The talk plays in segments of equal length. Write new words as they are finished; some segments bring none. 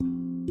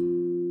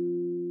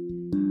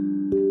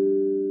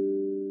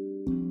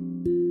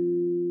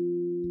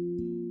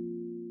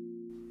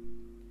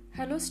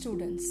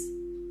students,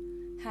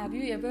 have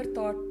you ever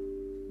thought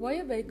why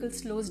a vehicle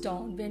slows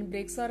down when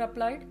brakes are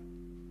applied?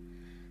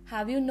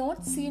 Have you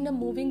not seen a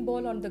moving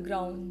ball on the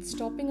ground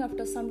stopping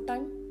after some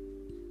time?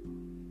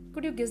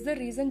 Could you guess the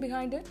reason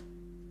behind it?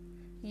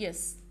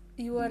 Yes,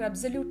 you are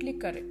absolutely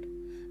correct.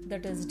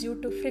 That is due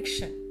to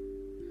friction.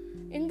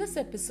 In this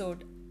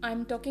episode, I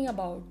am talking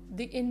about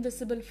the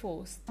invisible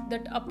force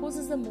that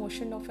opposes the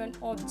motion of an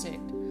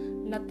object,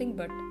 nothing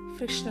but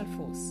frictional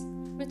force,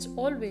 which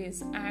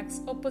always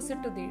acts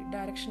opposite to the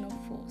direction of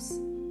force.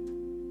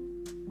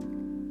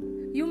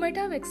 You might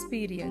have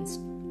experienced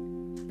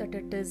that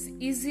it is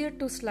easier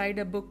to slide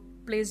a book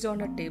placed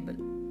on a table,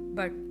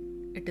 but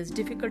it is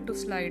difficult to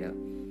slide a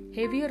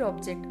heavier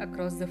object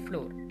across the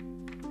floor.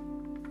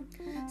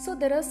 So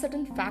there are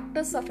certain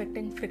factors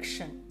affecting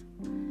friction: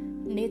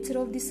 nature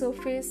of the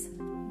surface,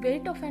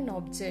 weight of an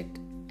object,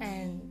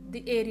 and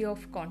the area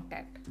of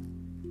contact.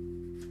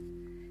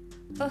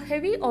 A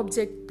heavy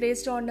object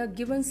placed on a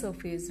given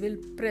surface will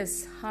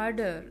press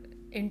harder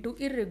into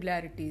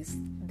irregularities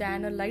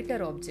than a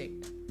lighter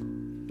object.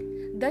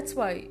 That's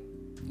why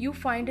you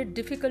find it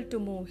difficult to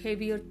move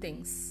heavier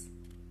things.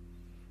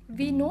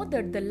 We know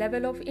that the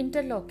level of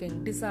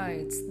interlocking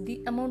decides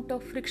the amount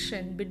of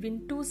friction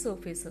between two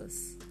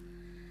surfaces.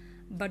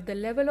 But the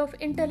level of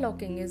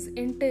interlocking is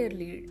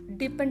entirely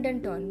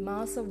dependent on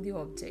mass of the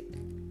object.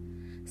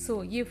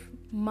 So if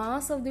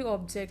mass of the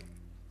object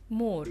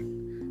more,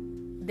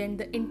 then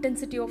the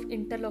intensity of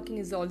interlocking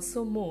is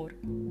also more.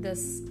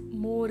 Thus,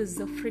 more is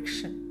the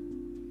friction.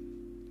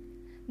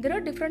 There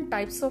are different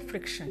types of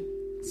friction: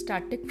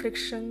 static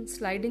friction,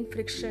 sliding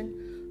friction,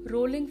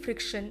 rolling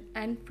friction,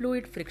 and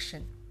fluid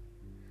friction.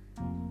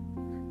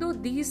 Though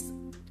these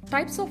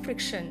types of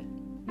friction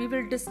we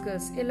will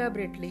discuss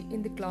elaborately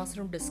in the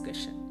classroom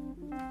discussion.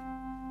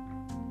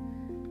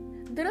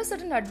 There are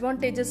certain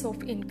advantages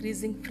of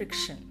increasing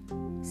friction.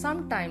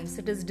 Sometimes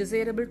it is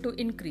desirable to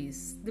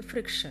increase the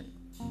friction.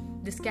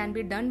 This can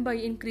be done by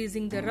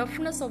increasing the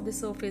roughness of the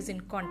surface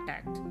in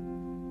contact.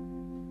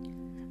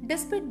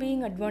 Despite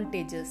being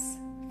advantageous,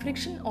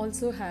 friction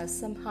also has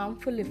some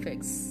harmful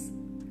effects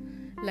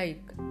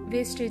like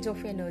wastage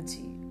of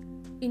energy,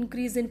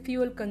 increase in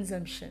fuel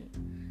consumption,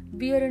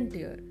 wear and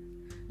tear,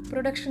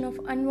 production of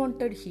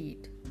unwanted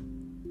heat,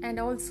 and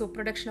also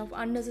production of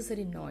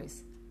unnecessary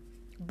noise.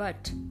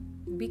 But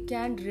we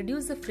can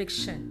reduce the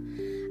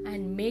friction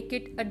and make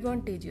it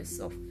advantageous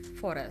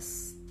for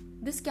us.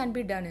 This can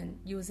be done in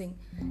using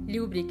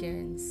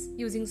lubricants,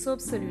 using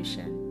soap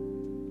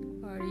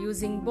solution, or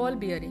using ball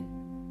bearing,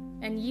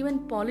 and even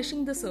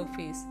polishing the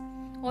surface,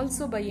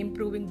 also by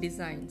improving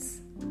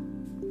designs.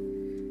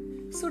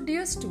 So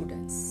dear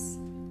students,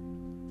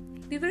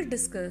 we will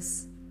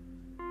discuss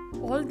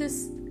all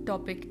this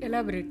topic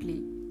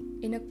elaborately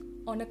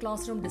on a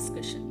classroom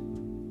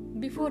discussion.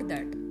 Before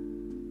that,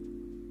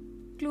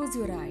 close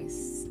your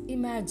eyes.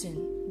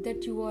 Imagine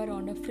that you are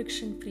on a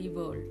friction-free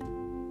world.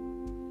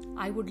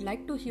 I would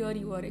like to hear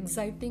your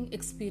exciting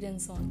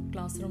experience on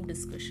classroom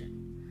discussion.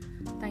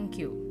 Thank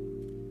you.